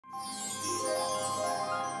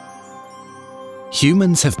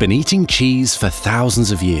Humans have been eating cheese for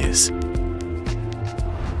thousands of years.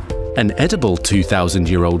 An edible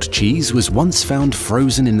 2,000-year-old cheese was once found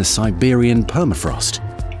frozen in the Siberian permafrost,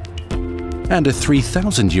 and a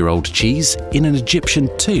 3,000-year-old cheese in an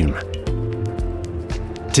Egyptian tomb.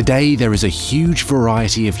 Today there is a huge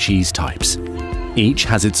variety of cheese types. Each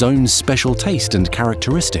has its own special taste and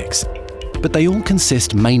characteristics, but they all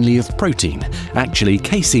consist mainly of protein, actually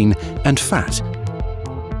casein, and fat.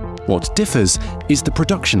 What differs is the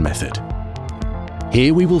production method.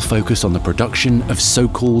 Here we will focus on the production of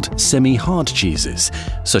so-called semi-hard cheeses,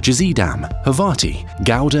 such as Edam, Havarti,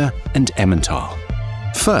 Gouda, and Emmental.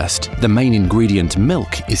 First, the main ingredient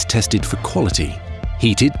milk is tested for quality,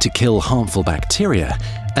 heated to kill harmful bacteria,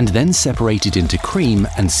 and then separated into cream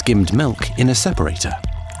and skimmed milk in a separator.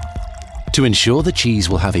 To ensure the cheese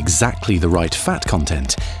will have exactly the right fat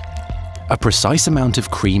content, a precise amount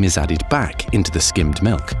of cream is added back into the skimmed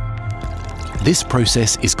milk. This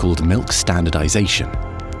process is called milk standardization.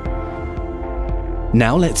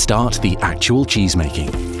 Now let's start the actual cheese making.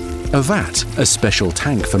 A vat, a special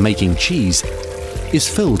tank for making cheese, is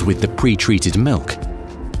filled with the pre-treated milk,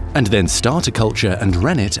 and then starter culture and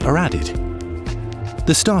rennet are added.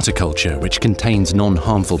 The starter culture, which contains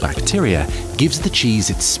non-harmful bacteria, gives the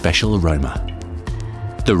cheese its special aroma.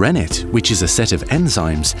 The rennet, which is a set of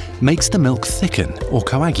enzymes, makes the milk thicken or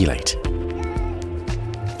coagulate.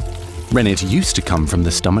 Rennet used to come from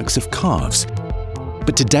the stomachs of calves,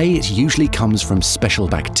 but today it usually comes from special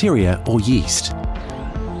bacteria or yeast.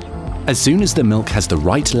 As soon as the milk has the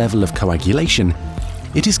right level of coagulation,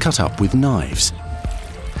 it is cut up with knives.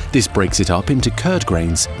 This breaks it up into curd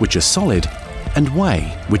grains, which are solid, and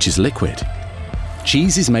whey, which is liquid.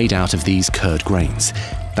 Cheese is made out of these curd grains.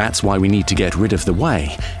 That's why we need to get rid of the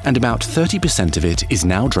whey, and about 30% of it is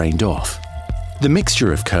now drained off. The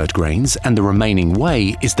mixture of curd grains and the remaining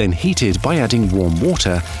whey is then heated by adding warm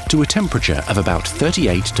water to a temperature of about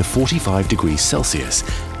 38 to 45 degrees Celsius,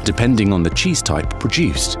 depending on the cheese type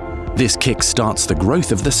produced. This kick-starts the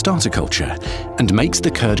growth of the starter culture and makes the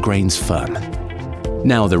curd grains firm.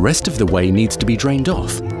 Now the rest of the whey needs to be drained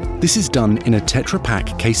off. This is done in a Tetra Pak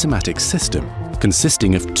casematic system,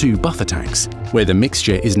 consisting of 2 buffer tanks, where the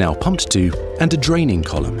mixture is now pumped to, and a draining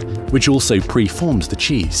column, which also pre-forms the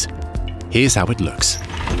cheese. Here's how it looks.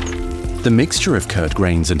 The mixture of curd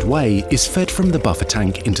grains and whey is fed from the buffer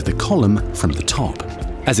tank into the column from the top.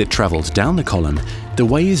 As it travels down the column, the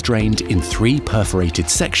whey is drained in 3 perforated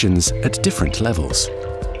sections at different levels.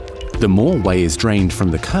 The more whey is drained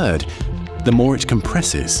from the curd, the more it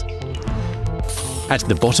compresses. At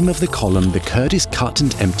the bottom of the column, the curd is cut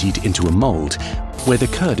and emptied into a mold, where the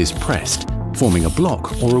curd is pressed, forming a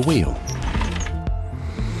block or a wheel.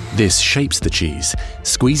 This shapes the cheese,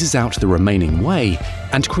 squeezes out the remaining whey,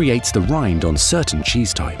 and creates the rind on certain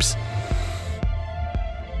cheese types.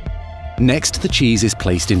 Next, the cheese is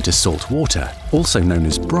placed into salt water, also known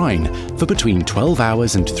as brine, for between 12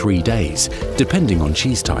 hours and 3 days, depending on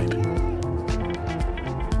cheese type.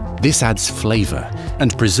 This adds flavor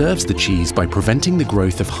and preserves the cheese by preventing the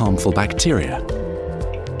growth of harmful bacteria.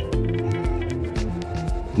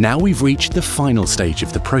 Now we've reached the final stage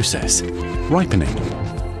of the process, ripening.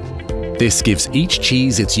 This gives each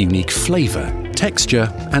cheese its unique flavor, texture,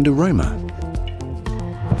 and aroma.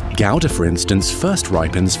 Gouda, for instance, first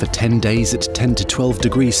ripens for 10 days at 10 to 12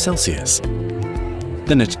 degrees Celsius,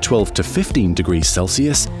 then at 12 to 15 degrees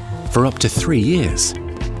Celsius for up to 3 years.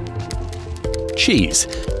 Cheese,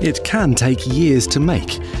 it can take years to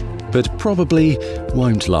make, but probably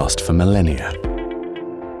won't last for millennia.